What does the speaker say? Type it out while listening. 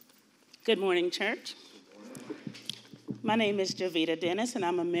Good morning, church. My name is Javita Dennis, and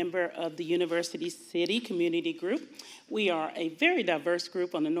I'm a member of the University City Community Group. We are a very diverse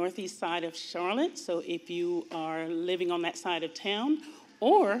group on the northeast side of Charlotte, so if you are living on that side of town,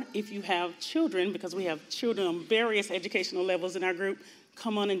 or if you have children, because we have children on various educational levels in our group,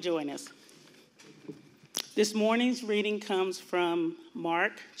 come on and join us. This morning's reading comes from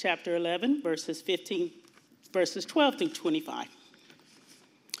Mark chapter 11, verses 12 through 25.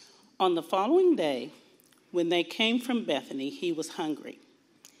 On the following day, when they came from Bethany, he was hungry.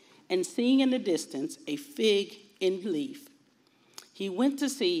 And seeing in the distance a fig in leaf, he went to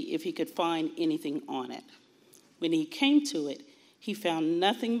see if he could find anything on it. When he came to it, he found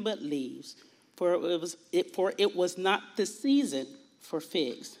nothing but leaves, for it was not the season for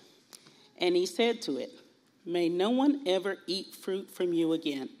figs. And he said to it, "May no one ever eat fruit from you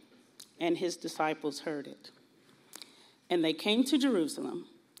again." And his disciples heard it. And they came to Jerusalem.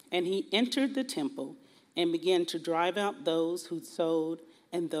 And he entered the temple and began to drive out those who sold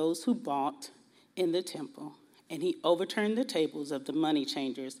and those who bought in the temple. And he overturned the tables of the money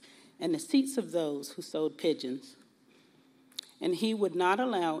changers and the seats of those who sold pigeons. And he would not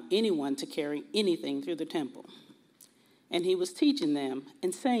allow anyone to carry anything through the temple. And he was teaching them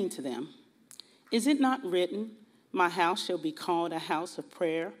and saying to them, "Is it not written, 'My house shall be called a house of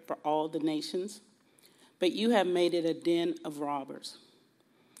prayer for all the nations'? But you have made it a den of robbers."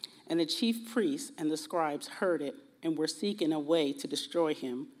 And the chief priests and the scribes heard it and were seeking a way to destroy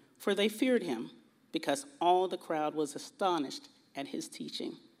him, for they feared him, because all the crowd was astonished at his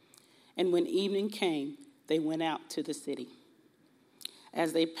teaching. And when evening came, they went out to the city.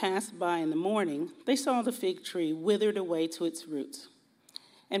 As they passed by in the morning, they saw the fig tree withered away to its roots.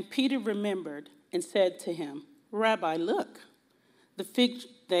 And Peter remembered and said to him, "Rabbi, look, the fig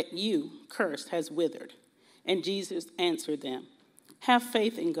that you cursed has withered." And Jesus answered them, "Have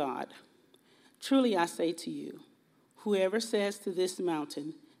faith in God. Truly I say to you, whoever says to this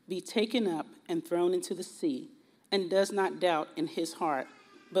mountain, 'Be taken up and thrown into the sea,' and does not doubt in his heart,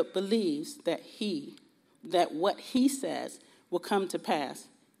 but believes that what he says will come to pass,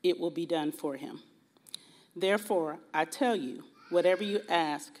 it will be done for him. Therefore, I tell you, whatever you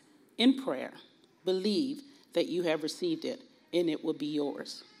ask in prayer, believe that you have received it, and it will be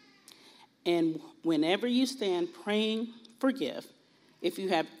yours. And whenever you stand praying, forgive if you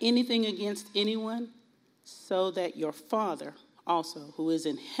have anything against anyone, so that your Father also, who is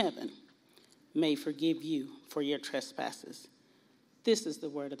in heaven, may forgive you for your trespasses." This is the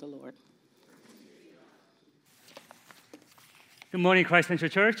word of the Lord. Good morning, Christ Central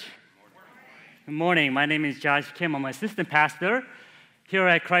Church. Good morning. My name is Josh Kim. I'm an assistant pastor here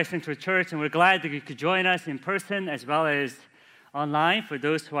at Christ Central Church, and we're glad that you could join us in person as well as online. For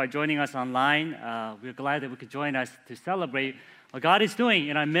those who are joining us online, we're glad that we could join us to celebrate what God is doing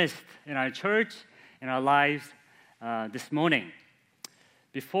in our midst, in our church, in our lives this morning.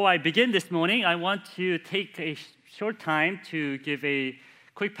 Before I begin this morning, I want to take a short time to give a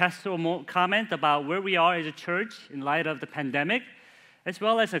quick pastoral comment about where we are as a church in light of the pandemic, as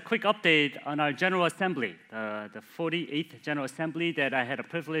well as a quick update on our General Assembly, the 48th General Assembly that I had a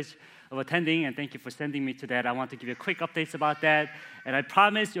privilege of attending, and thank you for sending me to that. I want to give you quick updates about that, and I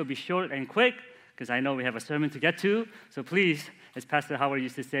promise it'll be short and quick, because I know we have a sermon to get to, so please, as Pastor Howard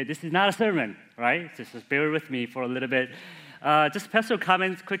used to say, this is not a sermon, right? Just bear with me for a little bit. Just pastoral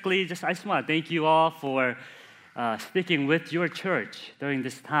comments quickly. I just want to thank you all for sticking with your church during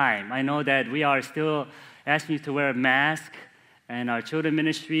this time. I know that we are still asking you to wear a mask, and our children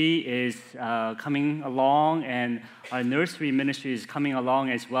ministry is coming along, and our nursery ministry is coming along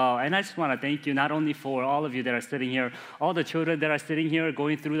as well. And I just want to thank you not only for all of you that are sitting here, all the children that are sitting here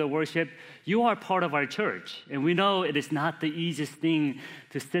going through the worship. You are part of our church, and we know it is not the easiest thing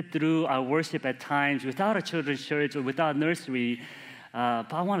to sit through our worship at times without a children's church or without nursery.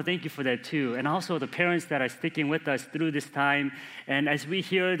 But I want to thank you for that too. And also the parents that are sticking with us through this time. And as we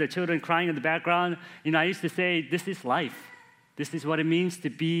hear the children crying in the background, I used to say, this is life. This is what it means to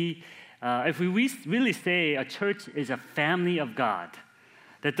be, if we really say a church is a family of God,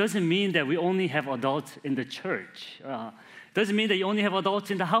 that doesn't mean that we only have adults in the church. Doesn't mean that you only have adults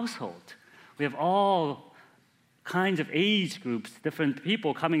in the household. We have all kinds of age groups, different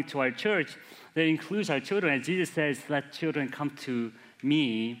people coming to our church that includes our children. And Jesus says, "Let children come to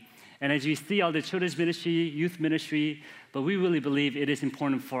me." And as we see all the children's ministry, youth ministry, but we really believe it is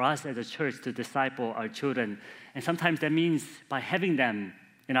important for us as a church to disciple our children. And sometimes that means by having them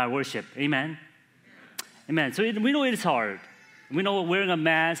in our worship. Amen? Amen. So we know it is hard. We know wearing a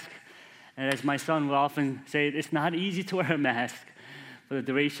mask, and as my son will often say, it's not easy to wear a mask. for the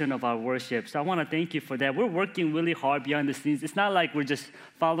duration of our worship. So I want to thank you for that. We're working really hard behind the scenes. It's not like we're just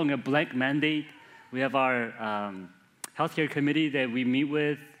following a blank mandate. We have our healthcare committee that we meet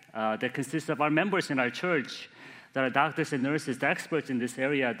with that consists of our members in our church that are doctors and nurses, the experts in this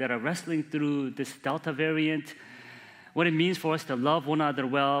area that are wrestling through this Delta variant, what it means for us to love one another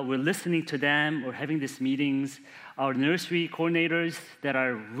well. We're listening to them. We're having these meetings. Our nursery coordinators that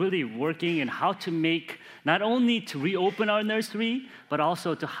are really working in how to make, not only to reopen our nursery, but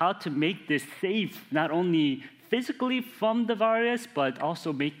also to how to make this safe, not only physically from the virus, but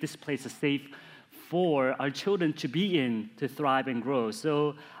also make this place a safe for our children to be in, to thrive and grow.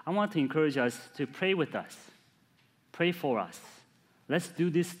 So I want to encourage us to pray with us. Pray for us. Let's do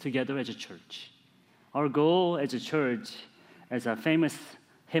this together as a church. Our goal as a church, as our famous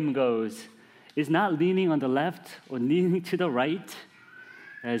hymn goes, is not leaning on the left or leaning to the right,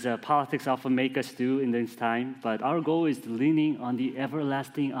 as politics often make us do in this time, but our goal is leaning on the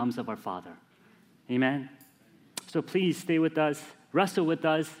everlasting arms of our Father. Amen? So please stay with us, wrestle with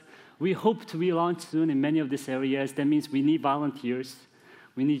us. We hope to relaunch soon in many of these areas. That means we need volunteers.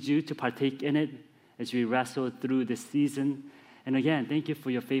 We need you to partake in it as we wrestle through this season. And again, thank you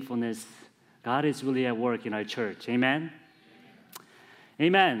for your faithfulness. God is really at work in our church. Amen?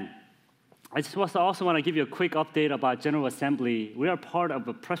 Amen. I just also want to give you a quick update about General Assembly. We are part of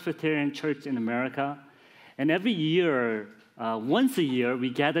a Presbyterian church in America. And every year, once a year, we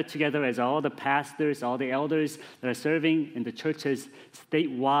gather together as all the pastors, all the elders that are serving in the churches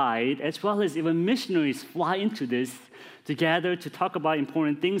statewide, as well as even missionaries fly into this to gather to talk about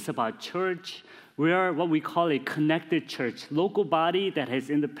important things about church. We are what we call a connected church, local body that has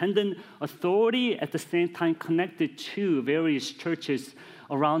independent authority, at the same time connected to various churches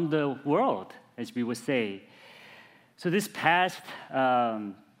around the world, as we would say. So this past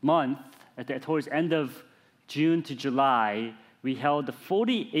month, towards the end of June to July, we held the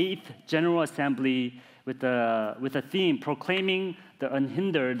 48th General Assembly with a theme, Proclaiming the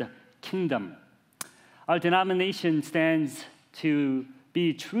Unhindered Kingdom. Our denomination stands to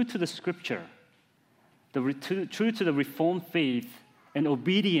be true to the Scripture, true to the Reformed faith, and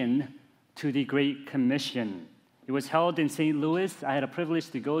obedient to the Great Commission. It was held in St. Louis. I had a privilege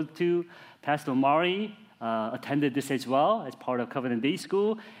to go to. Pastor Mari attended this as well as part of Covenant Day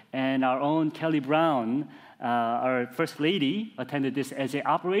School, and our own Kelly Brown, our First Lady, attended this as an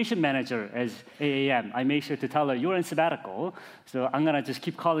operation manager as AAM. I made sure to tell her, you're in sabbatical, so I'm going to just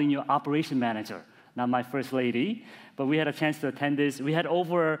keep calling you operation manager, not my First Lady. But we had a chance to attend this. We had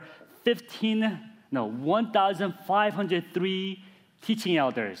over 1,503 teaching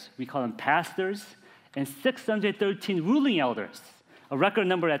elders. We call them pastors, and 613 ruling elders, a record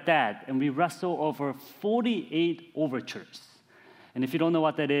number at that. And we wrestle over 48 overtures. And if you don't know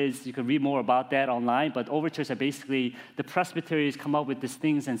what that is, you can read more about that online. But overtures are basically the presbyteries come up with these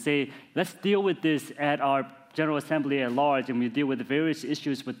things and say, let's deal with this at our General Assembly at large. And we deal with the various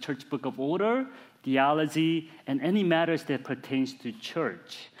issues with church book of order, theology, and any matters that pertains to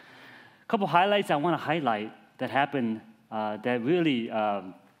church. A couple highlights I want to highlight that happened that really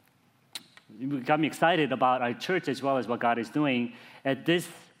got me excited about our church as well as what God is doing. At this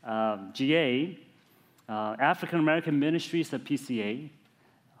GA, African American Ministries of PCA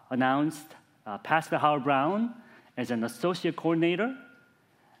announced Pastor Howard Brown as an associate coordinator,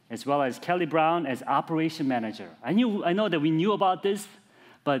 as well as Kelly Brown as operation manager. I know that we knew about this,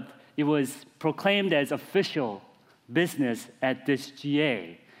 but it was proclaimed as official business at this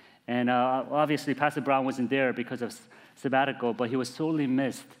GA. And obviously, Pastor Brown wasn't there because of sabbatical, but he was sorely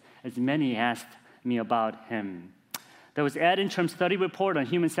missed, as many asked me about him. There was an interim study report on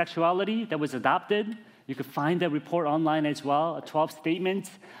human sexuality that was adopted. You could find that report online as well, 12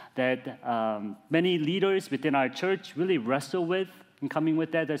 statements that many leaders within our church really wrestle with in coming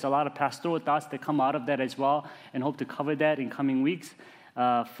with that. There's a lot of pastoral thoughts that come out of that as well, and hope to cover that in coming weeks.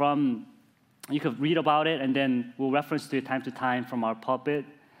 You could read about it, and then we'll reference to it time to time from our pulpit.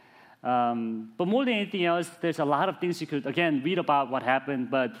 But more than anything else, there's a lot of things you could, again, read about what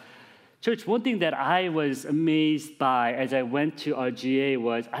happened. But church, one thing that I was amazed by as I went to our GA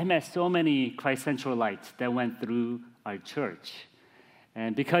was I met so many Christ Centralites that went through our church.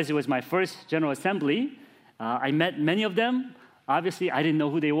 And because it was my first General Assembly, I met many of them. Obviously, I didn't know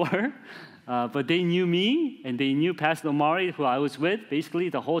who they were, but they knew me, and they knew Pastor Omari, who I was with basically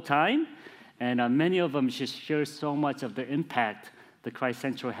the whole time. And many of them just share so much of the impact the Christ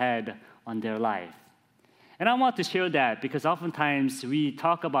Central had on their life. And I want to share that because oftentimes we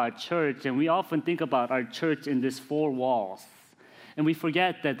talk about church and we often think about our church in these four walls. And we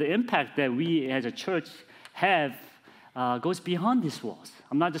forget that the impact that we as a church have goes beyond these walls.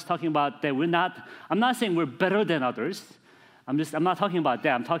 I'm not just talking about that I'm not saying we're better than others, I'm not talking about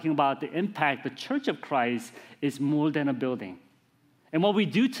that. I'm talking about the impact. The Church of Christ is more than a building. And what we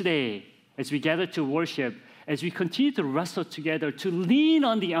do today as we gather to worship, as we continue to wrestle together, to lean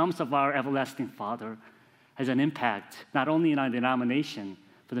on the arms of our everlasting Father, has an impact not only in our denomination,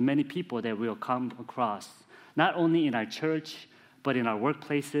 but the many people that we'll come across, not only in our church, but in our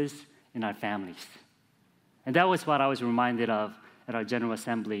workplaces, in our families. And that was what I was reminded of at our General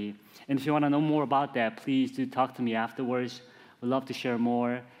Assembly. And if you want to know more about that, please do talk to me afterwards. We'd love to share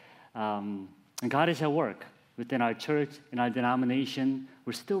more. And God is at work within our church, in our denomination.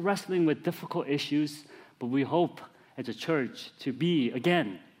 We're still wrestling with difficult issues, but we hope as a church to be,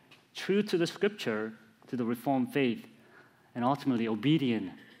 again, true to the Scripture, to the Reformed faith, and ultimately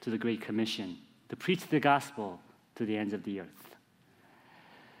obedient to the Great Commission, to preach the gospel to the ends of the earth.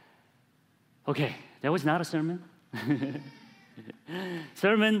 Okay, that was not a sermon.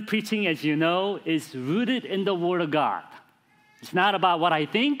 Sermon preaching, as you know, is rooted in the Word of God. It's not about what I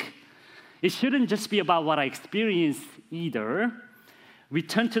think. It shouldn't just be about what I experience either. We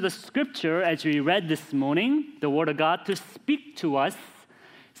turn to the Scripture as we read this morning, the Word of God, to speak to us,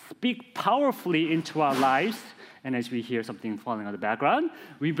 speak powerfully into our lives. And as we hear something falling on the background,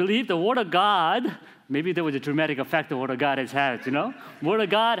 we believe the Word of God, maybe there was a dramatic effect the Word of God has had, Word of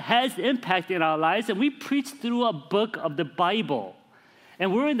God has impact in our lives, and we preach through a book of the Bible.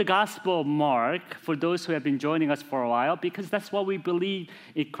 And we're in the Gospel of Mark, for those who have been joining us for a while, because that's what we believe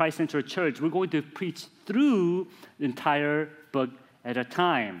in Christ Central Church. We're going to preach through the entire book at a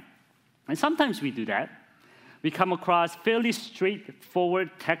time. And sometimes we do that. We come across fairly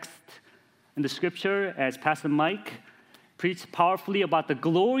straightforward text in the Scripture, as Pastor Mike preached powerfully about the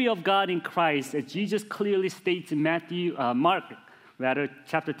glory of God in Christ, as Jesus clearly states in Mark,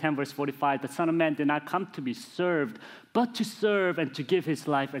 chapter 10, verse 45, the Son of Man did not come to be served, but to serve and to give his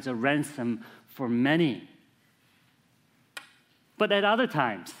life as a ransom for many. But at other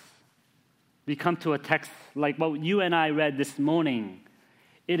times, we come to a text like what you and I read this morning.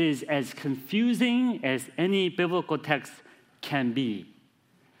 It is as confusing as any biblical text can be.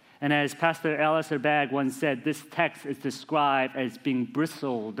 And as Pastor Alistair Bagg once said, this text is described as being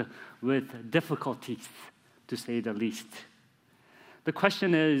bristled with difficulties, to say the least. The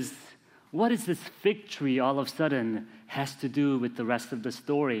question is, what is this fig tree all of a sudden has to do with the rest of the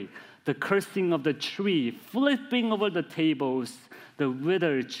story? The cursing of the tree, flipping over the tables, the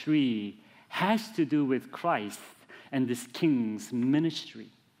withered tree, has to do with Christ and this king's ministry.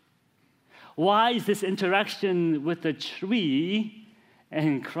 Why is this interaction with the tree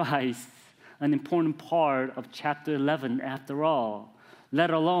and Christ an important part of chapter 11 after all,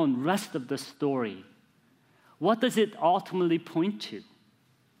 let alone rest of the story? What does it ultimately point to?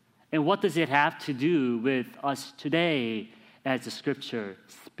 And what does it have to do with us today as the Scripture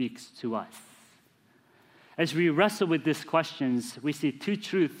speaks to us? As we wrestle with these questions, we see two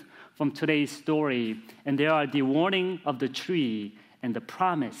truths from today's story, and they are the warning of the tree and the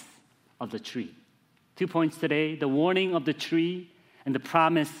promise of the tree. 2 points today, the warning of the tree and the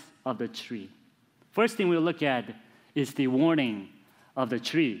promise of the tree. First thing we'll look at is the warning of the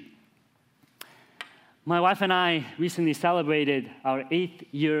tree. My wife and I recently celebrated our 8th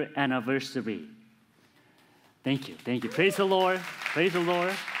year anniversary. Thank you. Praise the Lord.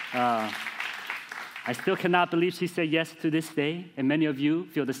 I still cannot believe she said yes to this day, and many of you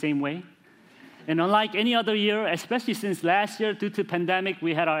feel the same way. And unlike any other year, especially since last year, due to pandemic,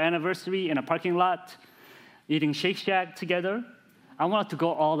 we had our anniversary in a parking lot, eating Shake Shack together. I wanted to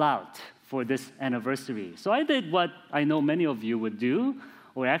go all out for this anniversary. So I did what I know many of you would do,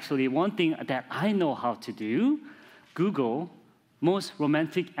 or actually one thing that I know how to do, Google most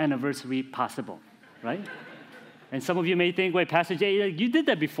romantic anniversary possible, right? And some of you may think, wait, Pastor Jay, you did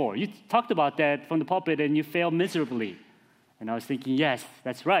that before. You talked about that from the pulpit and you failed miserably. And I was thinking, yes,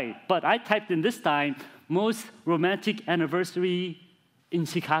 that's right. But I typed in this time, most romantic anniversary in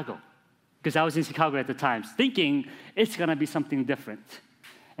Chicago, because I was in Chicago at the time, thinking it's going to be something different.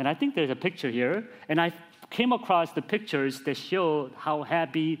 And I think there's a picture here, and I came across the pictures that showed how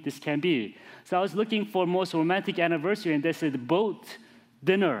happy this can be. So I was looking for most romantic anniversary, and they said boat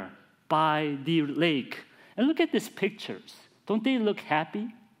dinner by the lake. And look at these pictures. Don't they look happy?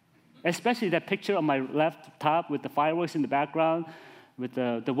 Especially that picture on my left top with the fireworks in the background, with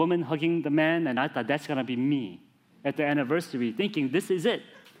the woman hugging the man, and I thought that's going to be me at the anniversary, thinking this is it.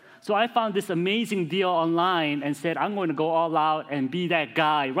 So I found this amazing deal online and said, I'm going to go all out and be that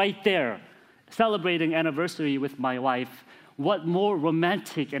guy right there, celebrating anniversary with my wife. What more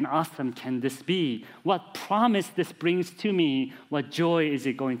romantic and awesome can this be? What promise this brings to me? What joy is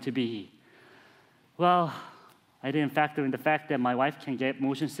it going to be? Well, I didn't factor in the fact that my wife can get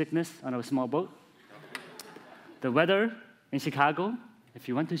motion sickness on a small boat. The weather in Chicago, if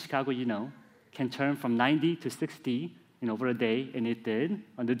you went to Chicago, can turn from 90 to 60 in over a day, and it did.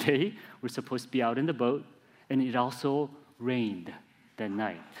 On the day we're supposed to be out in the boat, and it also rained that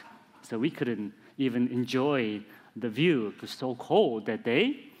night. So we couldn't even enjoy the view. It was so cold that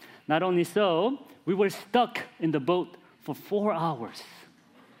day. Not only so, we were stuck in the boat for 4 hours.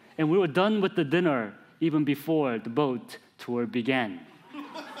 And we were done with the dinner even before the boat tour began.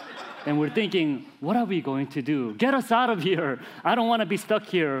 And we're thinking, what are we going to do? Get us out of here. I don't want to be stuck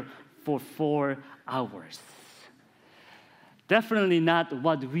here for 4 hours. Definitely not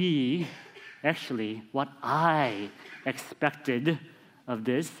what I expected of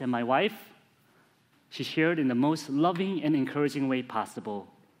this. And my wife, she shared in the most loving and encouraging way possible,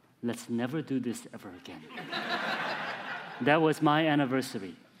 let's never do this ever again. That was my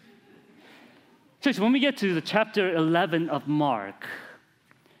anniversary. Church, when we get to the chapter 11 of Mark,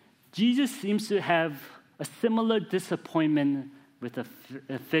 Jesus seems to have a similar disappointment with a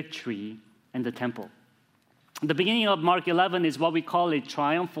fig tree and the temple. The beginning of Mark 11 is what we call a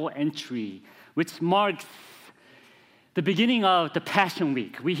triumphal entry, which marks the beginning of the Passion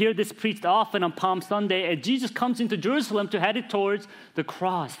Week. We hear this preached often on Palm Sunday, and Jesus comes into Jerusalem to head towards the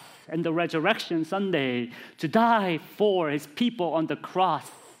cross and the resurrection Sunday to die for his people on the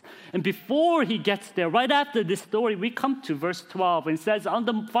cross. And before he gets there, right after this story, we come to verse 12, and it says, on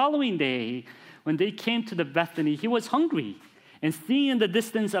the following day, when they came to the Bethany, he was hungry. And seeing in the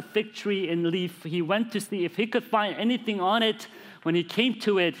distance a fig tree and leaf, he went to see if he could find anything on it. When he came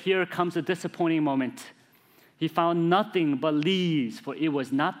to it, here comes a disappointing moment. He found nothing but leaves, for it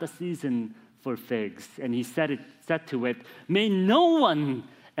was not the season for figs. And he said to it, may no one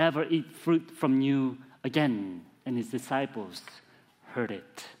ever eat fruit from you again. And his disciples heard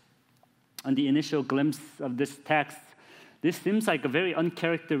it. On the initial glimpse of this text, this seems like a very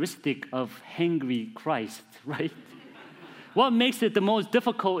uncharacteristic of hangry Christ, right? What makes it the most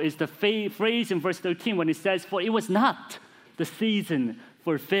difficult is the phrase in verse 13 when it says, for it was not the season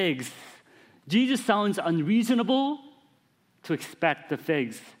for figs. Jesus sounds unreasonable to expect the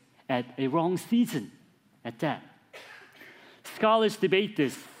figs at a wrong season at that. Scholars debate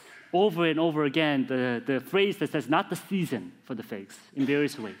this over and over again, the phrase that says not the season for the figs in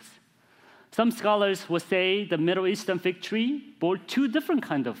various ways. Some scholars will say the Middle Eastern fig tree bore two different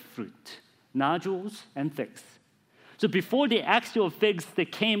kinds of fruit, nodules and figs. So before the actual figs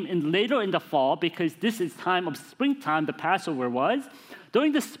that came in later in the fall, because this is time of springtime, the Passover was,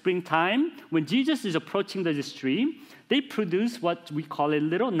 during the springtime, when Jesus is approaching this tree, they produce what we call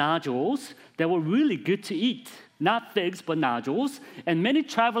little nodules that were really good to eat. Not figs, but nodules. And many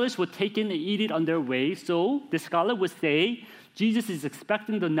travelers would take in and eat it on their way. So the scholar would say, Jesus is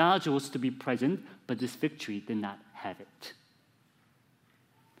expecting the nodules to be present, but this fig tree did not have it.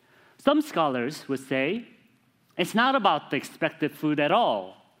 Some scholars would say, it's not about the expected food at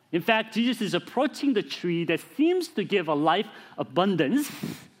all. In fact, Jesus is approaching the tree that seems to give a life abundance,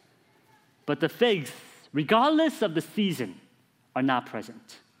 but the figs, regardless of the season, are not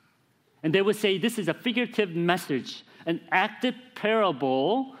present. And they would say this is a figurative message, an active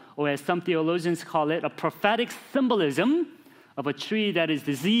parable, or as some theologians call it, a prophetic symbolism of a tree that is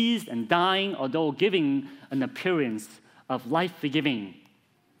diseased and dying, although giving an appearance of life-giving.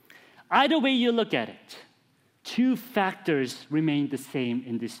 Either way you look at it, two factors remain the same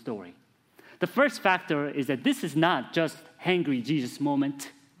in this story. The first factor is that this is not just hangry Jesus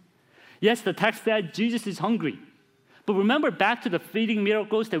moment. Yes, the text said Jesus is hungry. But remember back to the feeding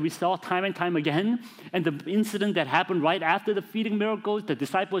miracles that we saw time and time again, and the incident that happened right after the feeding miracles, the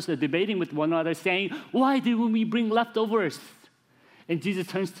disciples are debating with one another saying, why didn't we bring leftovers? And Jesus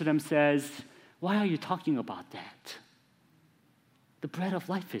turns to them and says, why are you talking about that? The bread of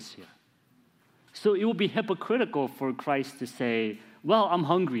life is here. So it would be hypocritical for Christ to say, well, I'm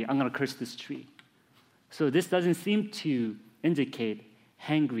hungry, I'm going to curse this tree. So this doesn't seem to indicate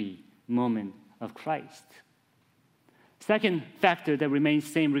hangry moment of Christ. Second factor that remains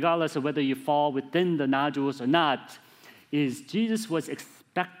same regardless of whether you fall within the nodules or not is Jesus was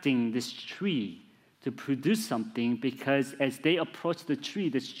expecting this tree to produce something because as they approached the tree,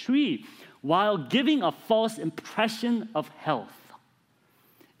 this tree, while giving a false impression of health,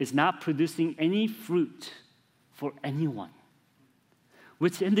 is not producing any fruit for anyone,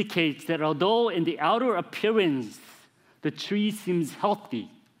 which indicates that although in the outer appearance the tree seems healthy,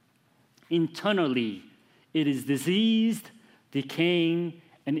 internally it is diseased, decaying,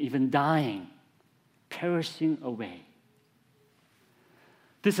 and even dying, perishing away.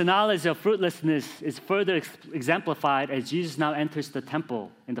 This analogy of fruitlessness is further exemplified as Jesus now enters the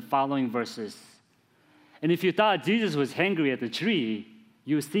temple in the following verses. And if you thought Jesus was angry at the tree,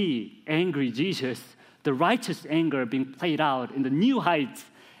 you see angry Jesus the righteous anger being played out in the new heights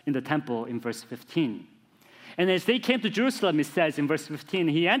in the temple in verse 15. And as they came to Jerusalem, it says in verse 15,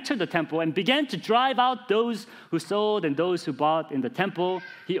 he entered the temple and began to drive out those who sold and those who bought in the temple.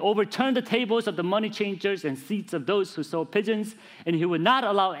 He overturned the tables of the money changers and seats of those who sold pigeons, and he would not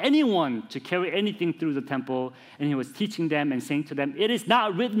allow anyone to carry anything through the temple. And he was teaching them and saying to them, is it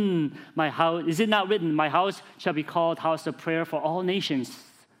not written, my house shall be called house of prayer for all nations?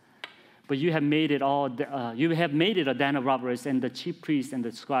 But you have made it a den of robbers, and the chief priests and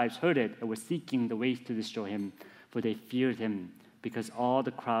the scribes heard it and were seeking the ways to destroy him, for they feared him, because all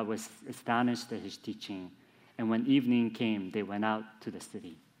the crowd was astonished at his teaching. And when evening came, they went out to the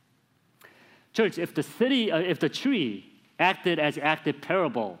city. Church, if the tree acted as active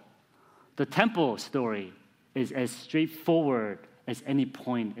parable, the temple story is as straightforward as any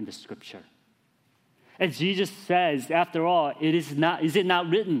point in the scripture. As Jesus says, after all, is it not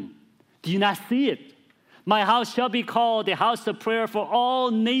written? Do you not see it? My house shall be called a house of prayer for all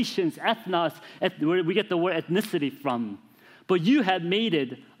nations, ethnos, where we get the word ethnicity from. But you have made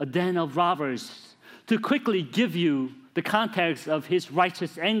it a den of robbers. To quickly give you the context of his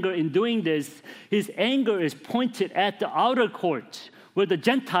righteous anger in doing this, his anger is pointed at the outer court, where the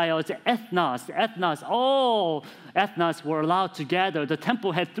Gentiles, all ethnos were allowed to gather. The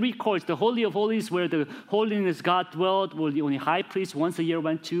temple had 3 courts: the Holy of Holies, where the holiness God dwelled, where the only high priest once a year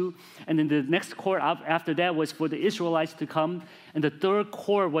went to. And then the next court after that was for the Israelites to come. And the 3rd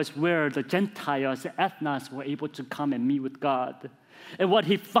court was where the Gentiles, the ethnos, were able to come and meet with God. And what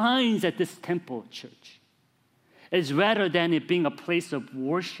he finds at this temple, church, is rather than it being a place of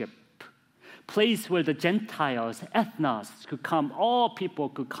worship, place where the Gentiles, ethnos, could come, all people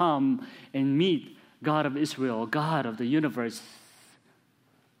could come and meet God of Israel, God of the universe,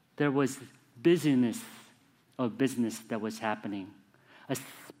 there was business that was happening. A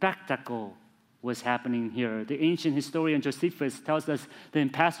spectacle was happening here. The ancient historian Josephus tells us that in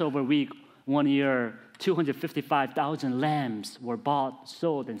Passover week, one year, 255,000 lambs were bought,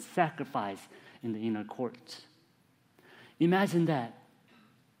 sold, and sacrificed in the inner courts. Imagine that.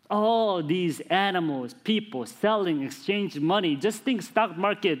 All these animals, people selling, exchanging money. Just think stock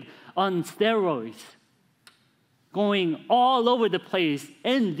market on steroids. Going all over the place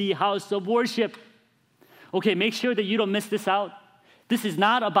in the house of worship. Okay, make sure that you don't miss this out. This is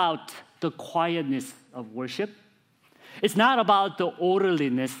not about the quietness of worship. It's not about the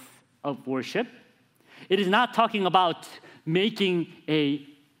orderliness of worship. It is not talking about making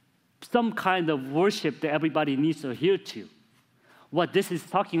some kind of worship that everybody needs to adhere to. What this is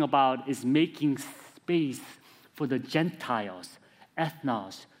talking about is making space for the Gentiles,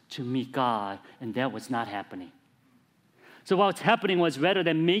 ethnos, to meet God, and that was not happening. So what's happening was, rather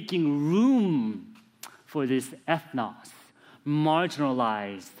than making room for this ethnos,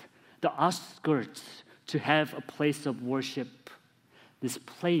 marginalized, the outskirts, to have a place of worship, this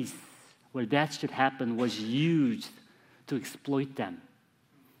place where that should happen was used to exploit them,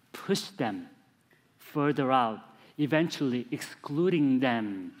 push them further out, eventually excluding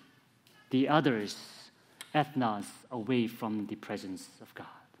them, the others, ethnos, away from the presence of God.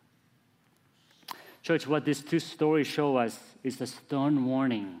 Church, what these 2 stories show us is the stern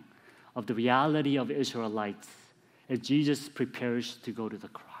warning of the reality of Israelites as Jesus prepares to go to the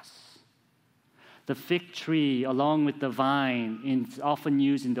cross. The fig tree, along with the vine, is often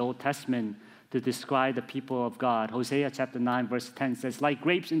used in the Old Testament to describe the people of God. Hosea chapter 9, verse 10 says, like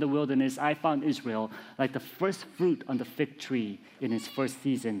grapes in the wilderness, I found Israel, like the first fruit on the fig tree in its first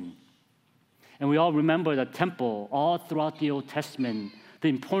season. And we all remember the temple all throughout the Old Testament, the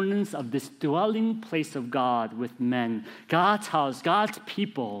importance of this dwelling place of God with men, God's house, God's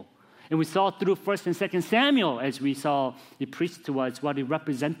people. And we saw through 1st and 2nd Samuel, as we saw it preached to us, what it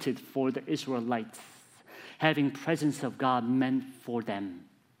represented for the Israelites, having presence of God meant for them.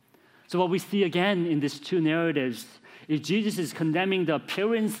 So what we see again in these 2 narratives is Jesus is condemning the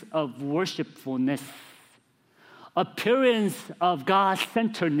appearance of worshipfulness, appearance of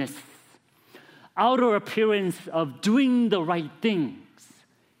God-centeredness, outer appearance of doing the right things,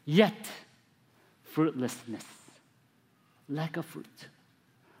 yet fruitlessness, lack of fruit,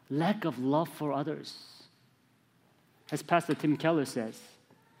 lack of love for others. As Pastor Tim Keller says,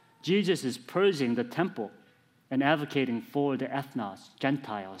 Jesus is purging the temple and advocating for the ethnos,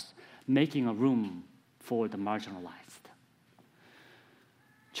 Gentiles, making a room for the marginalized.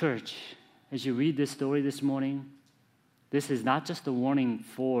 Church, as you read this story this morning, this is not just a warning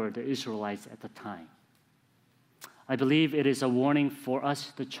for the Israelites at the time. I believe it is a warning for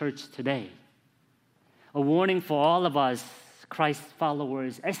us, the church today. A warning for all of us, Christ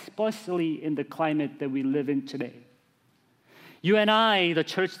followers, especially in the climate that we live in today. You and I, the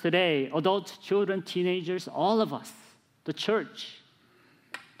church today, adults, children, teenagers, all of us, the church.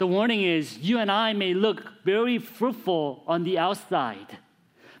 The warning is you and I may look very fruitful on the outside.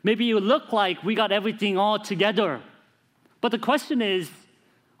 Maybe you look like we got everything all together. But the question is,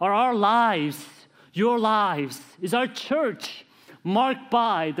 are our lives, your lives, is our church marked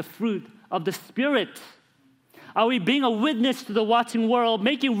by the fruit of the Spirit? Are we being a witness to the watching world,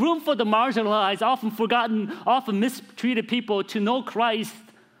 making room for the marginalized, often forgotten, often mistreated people to know Christ?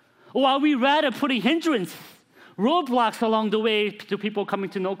 Or are we rather putting hindrance, roadblocks along the way to people coming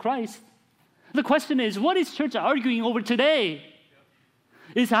to know Christ? The question is, what is church arguing over today?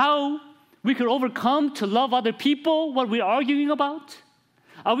 Is how we could overcome to love other people what we're arguing about?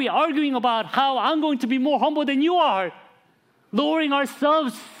 Are we arguing about how I'm going to be more humble than you are? Lowering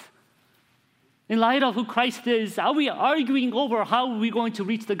ourselves in light of who Christ is? Are we arguing over how we're going to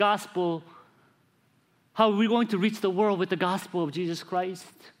reach the gospel? How are we going to reach the world with the gospel of Jesus Christ?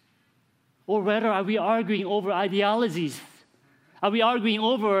 Or rather, are we arguing over ideologies? Are we arguing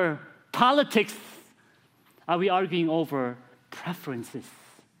over politics? Are we arguing over preferences?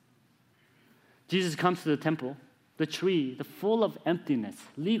 Jesus comes to the temple, the tree, the full of emptiness,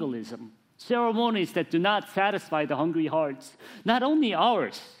 legalism, ceremonies that do not satisfy the hungry hearts. Not only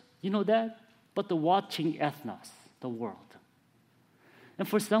ours, you know that, but the watching ethnos, the world. And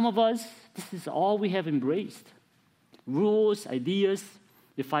for some of us, this is all we have embraced. Rules, ideas.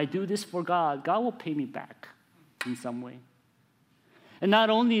 If I do this for God, God will pay me back in some way. And not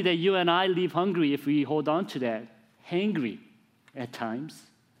only that you and I leave hungry if we hold on to that, hangry at times,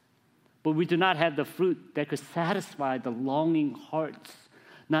 but we do not have the fruit that could satisfy the longing hearts,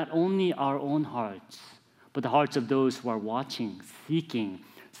 not only our own hearts, but the hearts of those who are watching, seeking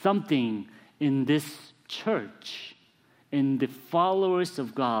something in this church, in the followers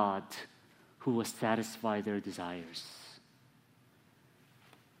of God who will satisfy their desires.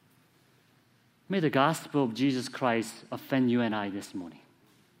 May the gospel of Jesus Christ offend you and I this morning.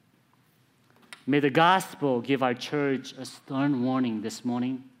 May the gospel give our church a stern warning this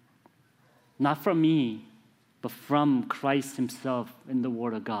morning, not from me, but from Christ himself in the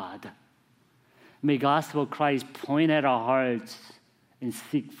Word of God. May gospel of Christ point at our hearts and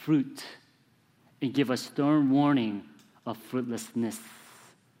seek fruit and give a stern warning of fruitlessness.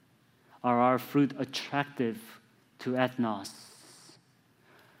 Are our fruit attractive to ethnos?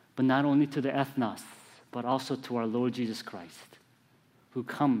 But not only to the ethnos, but also to our Lord Jesus Christ, who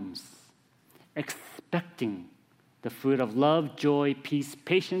comes expecting the fruit of love, joy, peace,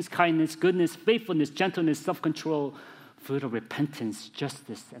 patience, kindness, goodness, faithfulness, gentleness, self-control, fruit of repentance,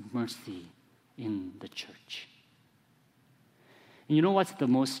 justice, and mercy in the church. And you know what's the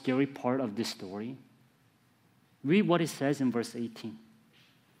most scary part of this story? Read what it says in verse 18.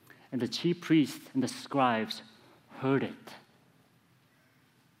 And the chief priests and the scribes heard it.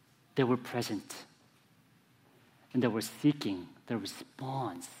 They were present. And they were seeking. The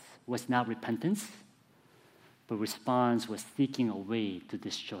response was not repentance, but response was seeking a way to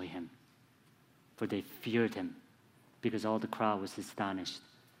destroy him. For they feared him because all the crowd was astonished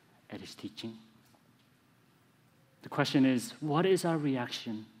at his teaching. The question is, what is our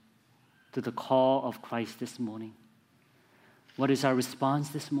reaction to the call of Christ this morning? What is our response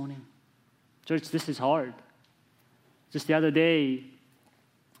this morning? Church, this is hard. Just the other day,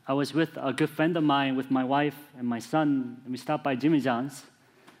 I was with a good friend of mine with my wife and my son, and we stopped by Jimmy John's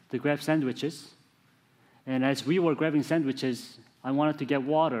to grab sandwiches. And as we were grabbing sandwiches, I wanted to get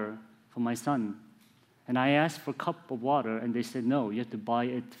water for my son. And I asked for a cup of water, and they said, no, you have to buy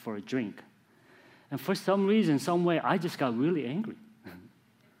it for a drink. And for some reason, some way, I just got really angry.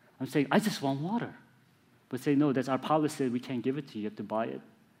 I'm saying, I just want water. But say, no, that's our policy. We can't give it to you. You have to buy it.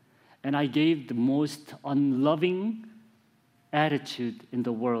 And I gave the most unloving attitude in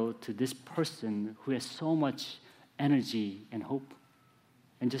the world to this person who has so much energy and hope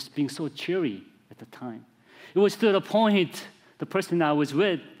and just being so cheery at the time. It was to the point the person I was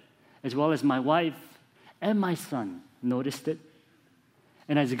with, as well as my wife and my son, noticed it.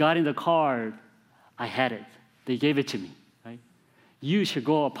 And as I got in the car, I had it. They gave it to me. Right? You should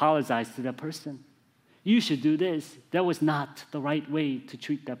go apologize to that person. You should do this. That was not the right way to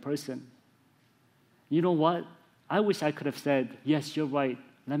treat that person. You know what? I wish I could have said, yes, you're right.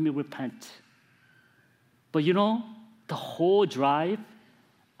 Let me repent. But you know, the whole drive,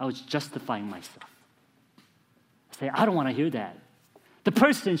 I was justifying myself. I say, I don't want to hear that. The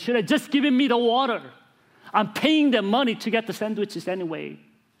person should have just given me the water. I'm paying them money to get the sandwiches anyway.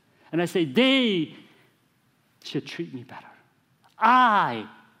 And I say, they should treat me better. I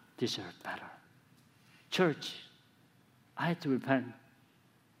deserve better. Church, I had to repent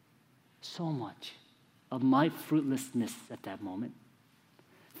so much. of my fruitlessness at that moment,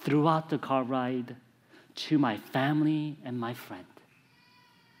 throughout the car ride, to my family and my friend.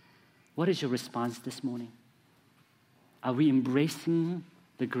 What is your response this morning? Are we embracing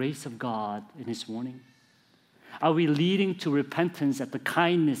the grace of God in His warning? Are we leading to repentance at the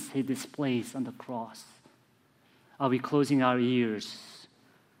kindness He displays on the cross? Are we closing our ears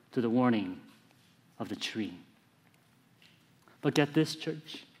to the warning of the tree? But get this,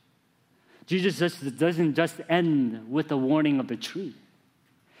 church. Jesus doesn't just end with the warning of the tree.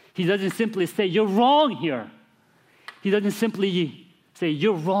 He doesn't simply say, you're wrong here. He doesn't simply say,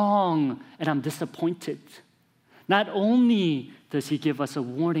 you're wrong and I'm disappointed. Not only does He give us a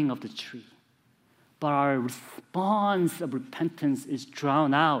warning of the tree, but our response of repentance is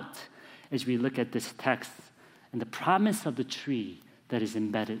drowned out as we look at this text and the promise of the tree that is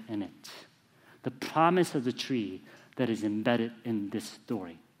embedded in it. The promise of the tree that is embedded in this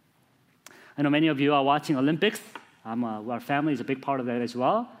story. I know many of you are watching Olympics. Our family is a big part of that as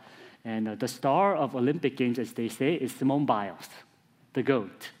well. And the star of Olympic Games, as they say, is Simone Biles, the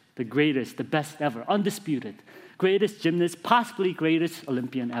GOAT, the greatest, the best ever, undisputed, greatest gymnast, possibly greatest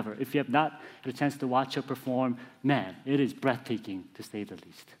Olympian ever. If you have not had a chance to watch her perform, man, it is breathtaking to say the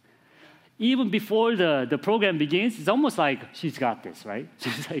least. Even before the program begins, it's almost like she's got this, right?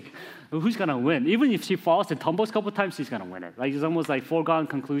 She's like, who's going to win? Even if she falls and tumbles a couple times, she's going to win it. Like, it's almost like foregone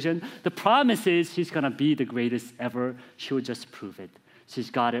conclusion. The promise is she's going to be the greatest ever. She'll just prove it.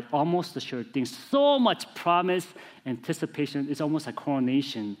 She's got it, almost a sure thing. So much promise, anticipation. It's almost a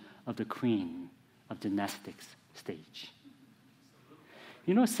coronation of the queen of gymnastics stage.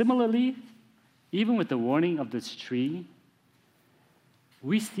 You know, similarly, even with the warning of this tree,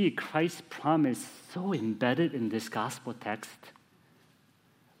 we see Christ's promise so embedded in this gospel text,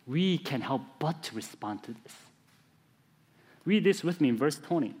 we can help but to respond to this. Read this with me in verse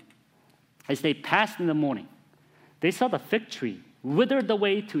 20. As they passed in the morning, they saw the fig tree withered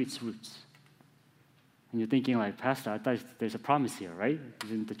away to its roots. And you're thinking, like, Pastor, I thought there's a promise here, right?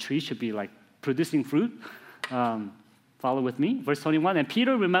 The tree should be like producing fruit. Follow with me. Verse 21, and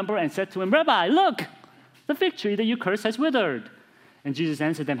Peter remembered and said to him, Rabbi, look, the fig tree that you cursed has withered. And Jesus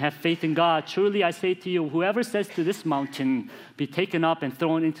answered them, have faith in God. Truly I say to you, whoever says to this mountain, be taken up and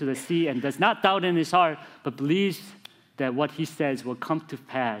thrown into the sea, and does not doubt in his heart, but believes that what he says will come to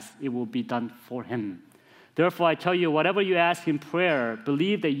pass, it will be done for him. Therefore I tell you, whatever you ask in prayer,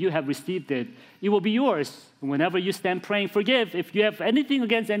 believe that you have received it, it will be yours. And whenever you stand praying, forgive if you have anything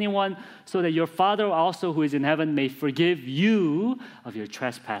against anyone, so that your Father also who is in heaven may forgive you of your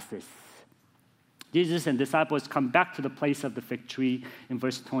trespasses. Jesus and disciples come back to the place of the fig tree in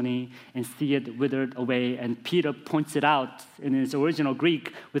verse 20 and see it withered away. And Peter points it out in his original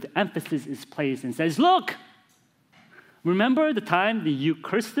Greek with emphasis is placed and says, look, remember the time that you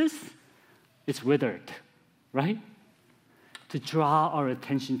cursed this? It's withered, right? To draw our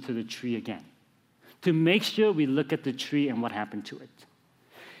attention to the tree again. To make sure we look at the tree and what happened to it.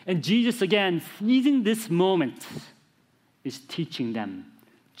 And Jesus, again, seizing this moment, is teaching them,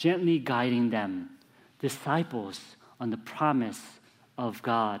 gently guiding them, disciples, on the promise of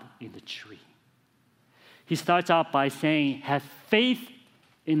God in the tree. He starts out by saying, have faith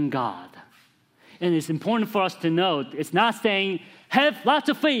in God. And it's important for us to note, it's not saying, have lots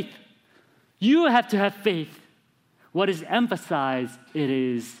of faith. You have to have faith. What is emphasized, it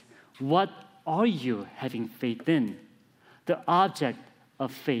is, what are you having faith in? The object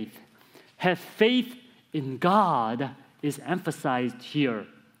of faith. Have faith in God is emphasized here.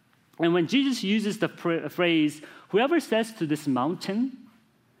 And when Jesus uses the phrase, whoever says to this mountain,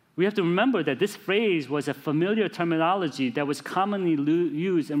 we have to remember that this phrase was a familiar terminology that was commonly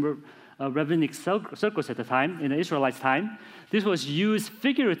used in rabbinic circles at the time, in the Israelites' time. This was used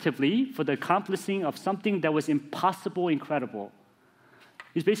figuratively for the accomplishing of something that was impossible, incredible.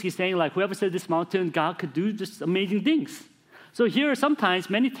 He's basically saying, like, whoever said this mountain, God could do just amazing things. So here,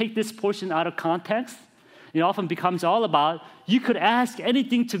 sometimes, many take this portion out of context. It often becomes all about, you could ask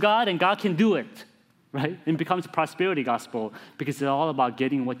anything to God and God can do it, right? It becomes a prosperity gospel because it's all about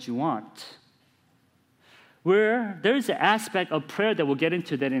getting what you want. Where there is an aspect of prayer that we'll get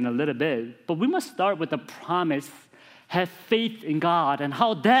into that in a little bit, but we must start with the promise, have faith in God, and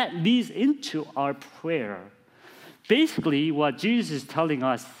how that leads into our prayer. Basically, what Jesus is telling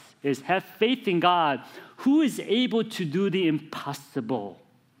us is have faith in God, who is able to do the impossible.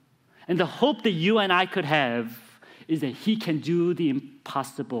 And the hope that you and I could have is that He can do the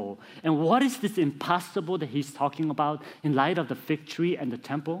impossible. And what is this impossible that He's talking about in light of the fig tree and the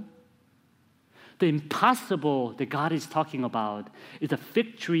temple? The impossible that God is talking about is the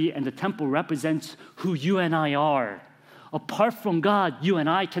fig tree and the temple represents who you and I are. Apart from God, you and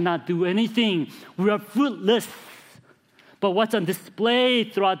I cannot do anything. We are fruitless. But what's on display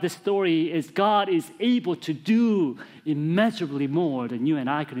throughout this story is God is able to do immeasurably more than you and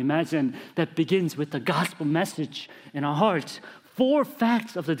I could imagine. That begins with the gospel message in our hearts. 4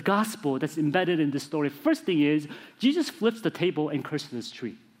 facts of the gospel that's embedded in this story. First thing is, Jesus flips the table and curses this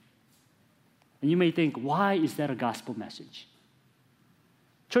tree. And you may think, why is that a gospel message?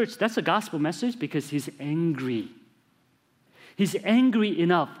 Church, that's a gospel message because he's angry. He's angry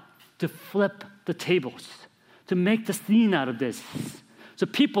enough to flip the tables, to make the scene out of this, so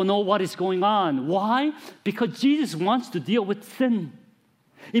people know what is going on. Why? Because Jesus wants to deal with sin.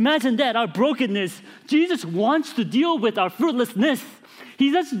 Imagine that, our brokenness. Jesus wants to deal with our fruitlessness.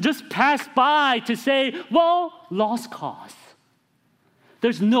 He doesn't just pass by to say, well, lost cause.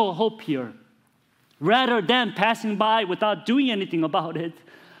 There's no hope here. Rather than passing by without doing anything about it,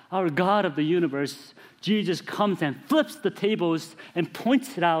 our God of the universe, Jesus comes and flips the tables and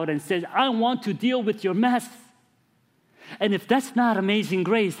points it out and says, I want to deal with your mess. And if that's not amazing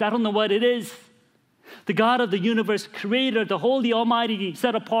grace, I don't know what it is. The God of the universe, creator, the holy, almighty,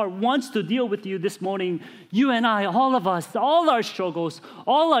 set apart, wants to deal with you this morning. You and I, all of us, all our struggles,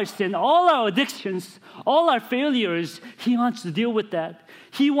 all our sin, all our addictions, all our failures, he wants to deal with that.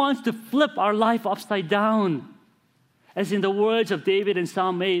 He wants to flip our life upside down. As in the words of David in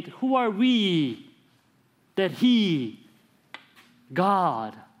Psalm 8, who are we that he,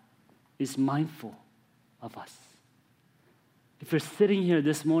 God, is mindful of us? If you're sitting here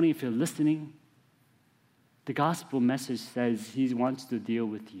this morning, if you're listening, the gospel message says he wants to deal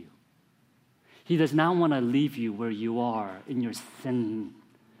with you. He does not want to leave you where you are in your sin.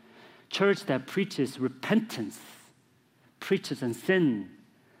 Church that preaches repentance, preaches on sin,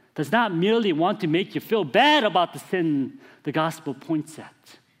 does not merely want to make you feel bad about the sin the gospel points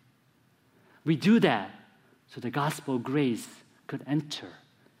at. We do that so the gospel of grace could enter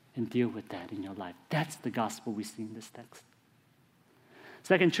and deal with that in your life. That's the gospel we see in this text.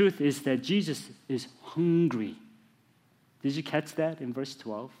 Second truth is that Jesus is hungry. Did you catch that in verse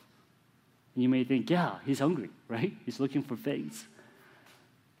 12? You may think, yeah, he's hungry, right? He's looking for things.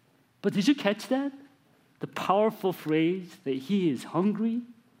 But did you catch that? The powerful phrase that he is hungry?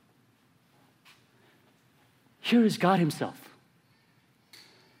 Here is God himself.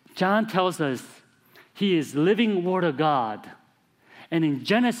 John tells us he is living word of God. And in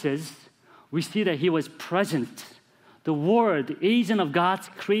Genesis, we see that he was present. The Word, the agent of God's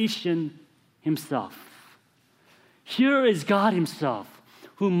creation himself. Here is God himself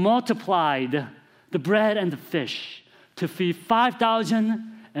who multiplied the bread and the fish to feed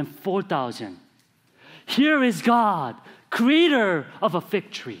 5,000 and 4,000. Here is God, creator of a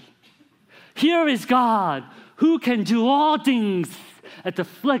fig tree. Here is God who can do all things at the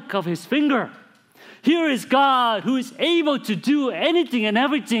flick of his finger. Here is God who is able to do anything and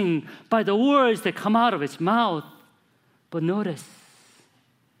everything by the words that come out of his mouth. But notice,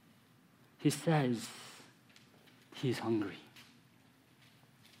 he says he's hungry.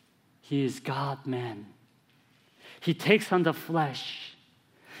 He is God-man. He takes on the flesh.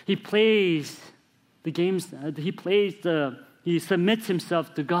 He plays the games, he submits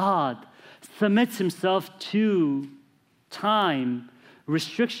himself to God, submits himself to time,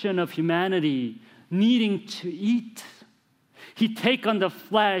 restriction of humanity, needing to eat. He takes on the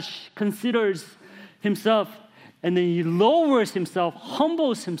flesh, considers himself, and then he lowers himself,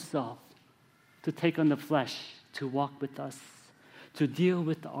 humbles himself to take on the flesh, to walk with us, to deal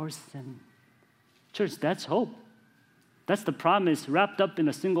with our sin. Church, that's hope. That's the promise wrapped up in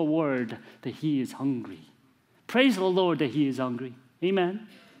a single word, that he is hungry. Praise the Lord that he is hungry. Amen.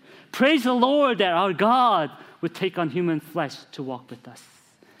 Praise the Lord that our God would take on human flesh to walk with us.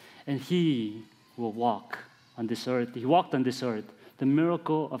 And he will walk on this earth. He walked on this earth. The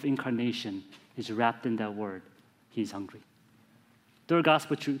miracle of incarnation is wrapped in that word. He's hungry. Third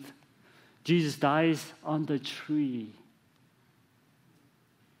gospel truth. Jesus dies on the tree.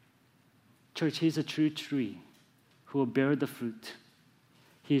 Church, he's a true tree who will bear the fruit.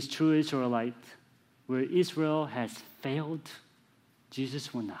 He is true Israelite. Where Israel has failed,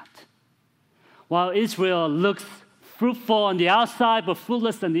 Jesus will not. While Israel looks fruitful on the outside but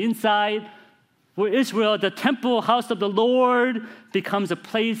fruitless on the inside, where Israel, the temple house of the Lord, becomes a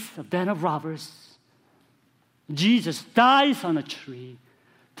place of den of robbers, Jesus dies on a tree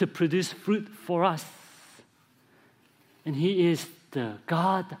to produce fruit for us. And he is the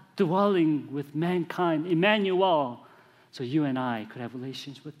God dwelling with mankind, Emmanuel, so you and I could have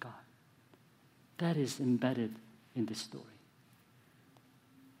relations with God. That is embedded in this story.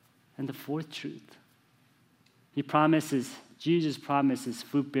 And the fourth truth, Jesus promises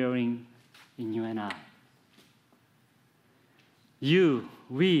fruit bearing in you and I.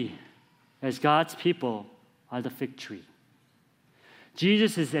 we, as God's people, are the fig tree.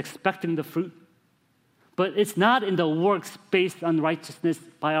 Jesus is expecting the fruit, but it's not in the works based on righteousness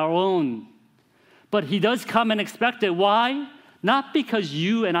by our own. But he does come and expect it. Why? Not because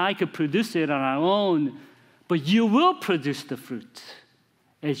you and I could produce it on our own, but you will produce the fruit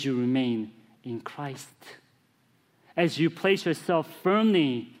as you remain in Christ. As you place yourself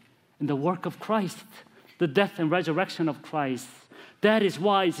firmly in the work of Christ, the death and resurrection of Christ. That is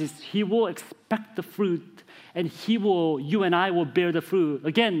why he will expect the fruit, and you and I will bear the fruit.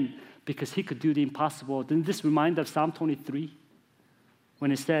 Again, because he could do the impossible. Doesn't this remind of Psalm 23?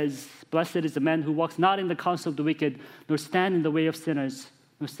 When it says, "Blessed is the man who walks not in the counsel of the wicked, nor stand in the way of sinners,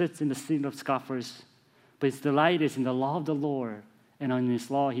 nor sits in the seat of scoffers. But his delight is in the law of the Lord, and on his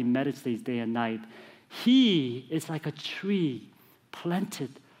law he meditates day and night." He is like a tree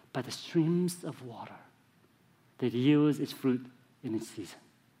planted by the streams of water that yields its fruit in its season.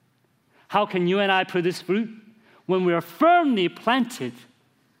 How can you and I produce fruit? When we are firmly planted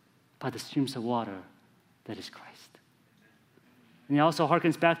by the streams of water that is Christ. And it also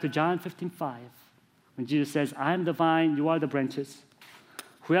harkens back to John 15:5, when Jesus says, "I am the vine, you are the branches.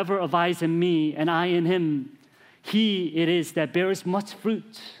 Whoever abides in me and I in him, he it is that bears much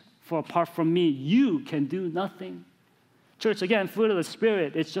fruit. For apart from me, you can do nothing." Church, again, fruit of the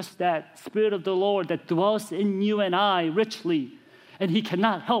Spirit, it's just that Spirit of the Lord that dwells in you and I richly. And he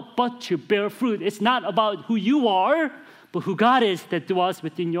cannot help but to bear fruit. It's not about who you are, but who God is that dwells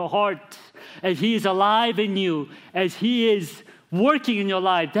within your heart. As he is alive in you, as he is working in your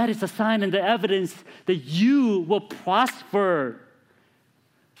life, that is a sign and the evidence that you will prosper.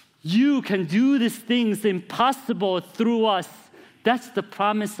 You can do these things impossible through us. That's the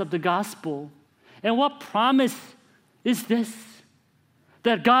promise of the gospel. And what promise is this?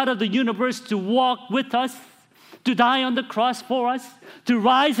 That God of the universe to walk with us, to die on the cross for us, to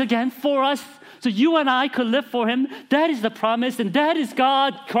rise again for us, so you and I could live for him. That is the promise, and that is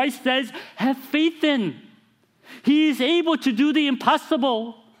God, Christ says, have faith in. He is able to do the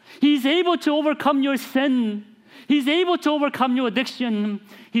impossible. He's able to overcome your sin. He's able to overcome your addiction.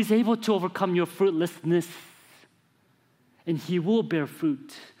 He's able to overcome your fruitlessness. And he will bear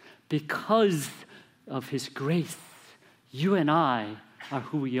fruit because of his grace. You and I are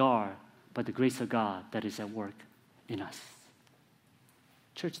who we are by the grace of God that is at work in us.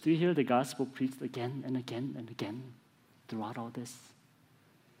 Church, do you hear the gospel preached again and again and again throughout all this?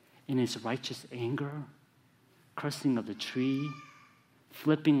 In his righteous anger, cursing of the tree,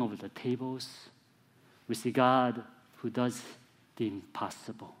 flipping over the tables, we see God who does the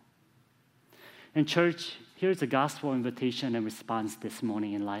impossible. And church, here's the gospel invitation and response this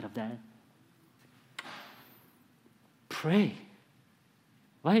morning in light of that. Pray.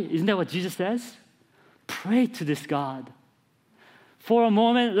 Right? Isn't that what Jesus says? Pray to this God. For a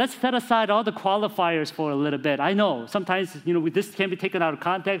moment, let's set aside all the qualifiers for a little bit. I know sometimes, this can be taken out of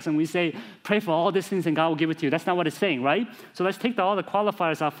context and we say, pray for all these things and God will give it to you. That's not what it's saying, right? So let's take all the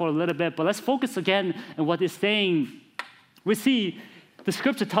qualifiers out for a little bit, but let's focus again on what it's saying. We see the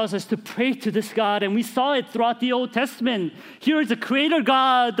scripture tells us to pray to this God, and we saw it throughout the Old Testament. Here is the creator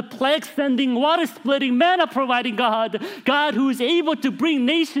God, the plague-sending, water-splitting, manna-providing God, God who is able to bring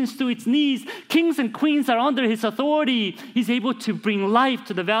nations to its knees. Kings and queens are under his authority. He's able to bring life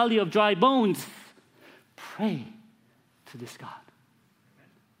to the valley of dry bones. Pray to this God.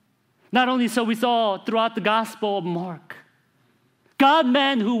 Not only so, we saw throughout the Gospel of Mark,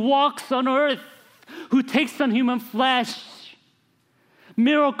 God-man who walks on earth, who takes on human flesh,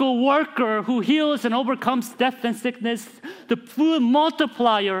 miracle worker who heals and overcomes death and sickness, the food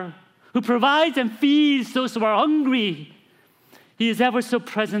multiplier who provides and feeds those who are hungry. He is ever so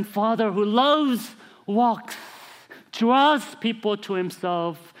present Father who loves, walks, draws people to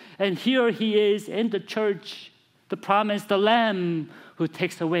himself. And here he is in the church, the promised, the Lamb who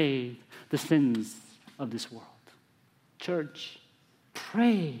takes away the sins of this world. Church,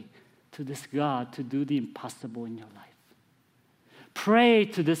 pray to this God to do the impossible in your life. Pray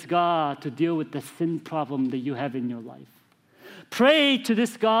to this God to deal with the sin problem that you have in your life. Pray to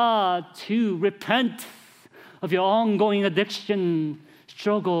this God to repent of your ongoing addiction,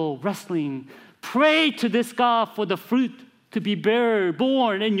 struggle, wrestling. Pray to this God for the fruit to be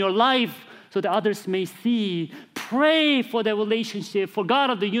born in your life so that others may see. Pray for the relationship, for God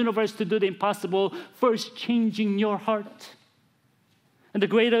of the universe to do the impossible, first changing your heart. And the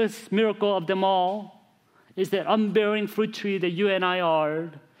greatest miracle of them all is that unbearing fruit tree that you and I are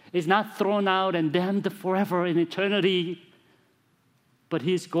is not thrown out and damned forever in eternity, but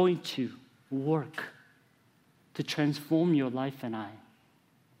he is going to work to transform your life and I,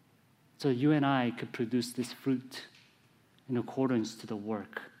 so you and I could produce this fruit in accordance to the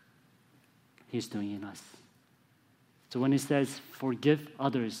work He's doing in us. So when He says, forgive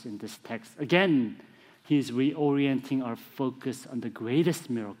others in this text, again, He is reorienting our focus on the greatest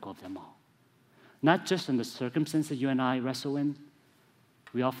miracle of them all. Not just on the circumstances you and I wrestle in.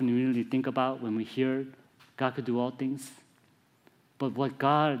 We often really think about when we hear God could do all things. But what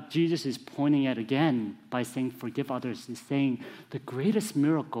Jesus is pointing at again by saying forgive others is saying the greatest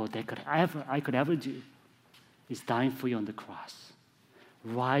miracle that I could ever do is dying for you on the cross,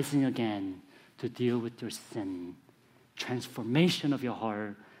 rising again to deal with your sin. Transformation of your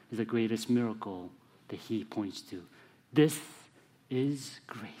heart is the greatest miracle that He points to. This is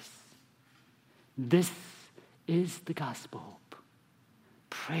grace. This is the gospel hope.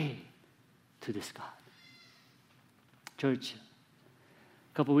 Pray to this God. Church,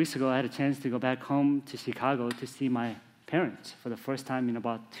 a couple weeks ago, I had a chance to go back home to Chicago to see my parents for the first time in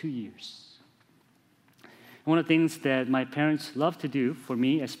about 2 years. One of the things that my parents love to do for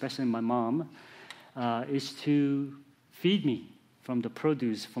me, especially my mom, is to feed me from the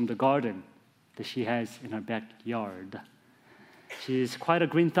produce from the garden that she has in her backyard. She is quite a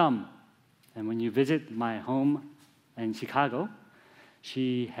green thumb. And when you visit my home in Chicago,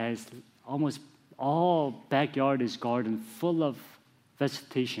 she has almost all backyard is garden full of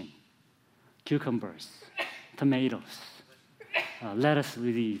vegetation, cucumbers, tomatoes, lettuce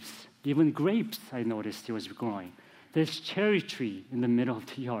leaves, even grapes I noticed she was growing. There's cherry tree in the middle of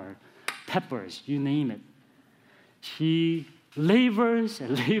the yard, peppers, you name it. She labors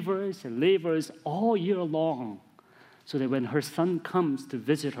and labors and labors all year long so that when her son comes to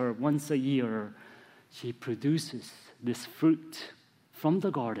visit her once a year, she produces this fruit from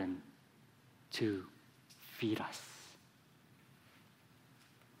the garden to feed us.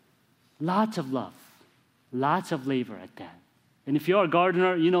 Lots of love, lots of labor at that. And if you're a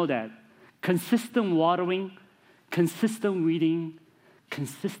gardener, you know that. Consistent watering, consistent weeding,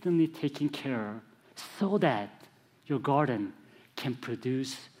 consistently taking care so that your garden can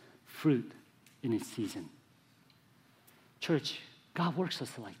produce fruit in its season. Church, God works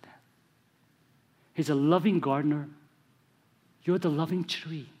us like that. He's a loving gardener. You're the loving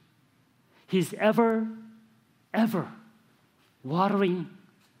tree. He's ever watering,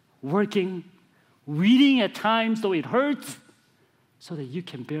 working, weeding at times though it hurts, so that you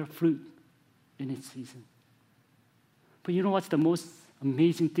can bear fruit in its season. But you know what's the most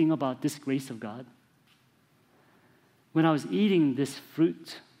amazing thing about this grace of God? When I was eating this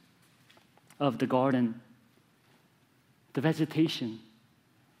fruit of the garden, the vegetation,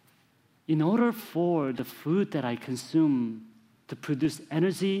 in order for the food that I consume to produce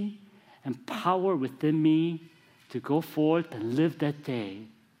energy and power within me to go forth and live that day,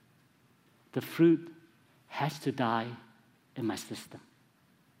 the fruit has to die in my system.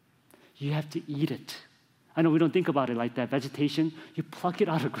 You have to eat it. I know we don't think about it like that. Vegetation, you pluck it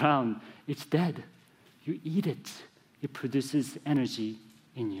out of the ground, it's dead. You eat it. It produces energy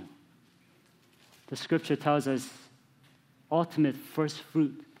in you. The scripture tells us ultimate first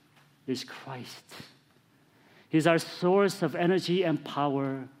fruit is Christ. He's our source of energy and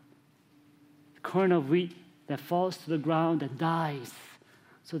power. The kernel of wheat that falls to the ground and dies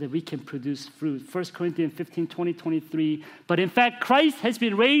so that we can produce fruit. 1 Corinthians 15, 20, 23. But in fact, Christ has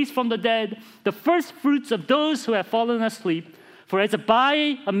been raised from the dead, the first fruits of those who have fallen asleep. For as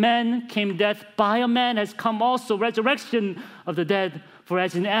by a man came death, by a man has come also resurrection of the dead. For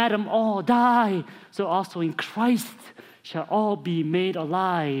as in Adam all die, so also in Christ shall all be made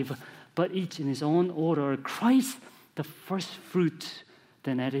alive, but each in his own order. Christ, the first fruit,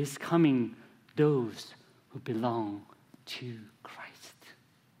 then at his coming, those who belong to Christ.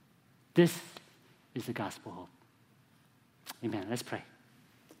 This is the gospel hope. Amen. Let's pray.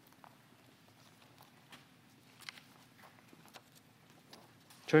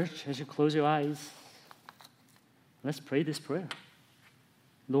 Church, as you close your eyes, let's pray this prayer.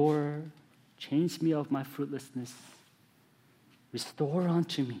 Lord, change me of my fruitlessness. Restore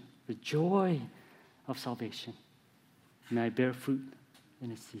unto me the joy of salvation. May I bear fruit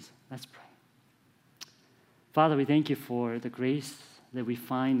in its season. Let's pray. Father, we thank you for the grace that we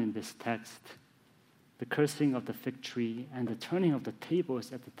find in this text. The cursing of the fig tree and the turning of the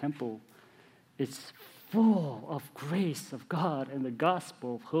tables at the temple. It's full of grace of God and the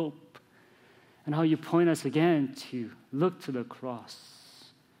gospel of hope. And how you point us again to look to the cross.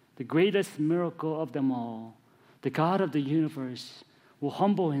 The greatest miracle of them all. The God of the universe will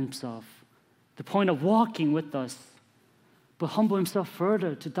humble himself to the point of walking with us, but humble himself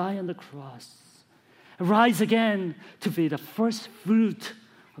further to die on the cross. And rise again to be the first fruit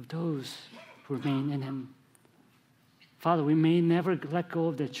of those who remain in him. Father, we may never let go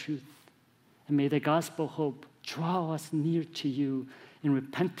of that truth. And may the gospel hope draw us near to you in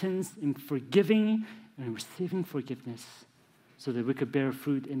repentance, in forgiving, and in receiving forgiveness, so that we could bear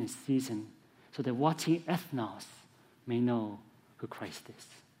fruit in its season, so that watching ethnos may know who Christ is.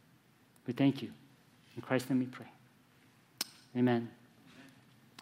 We thank you. In Christ's name we pray. Amen.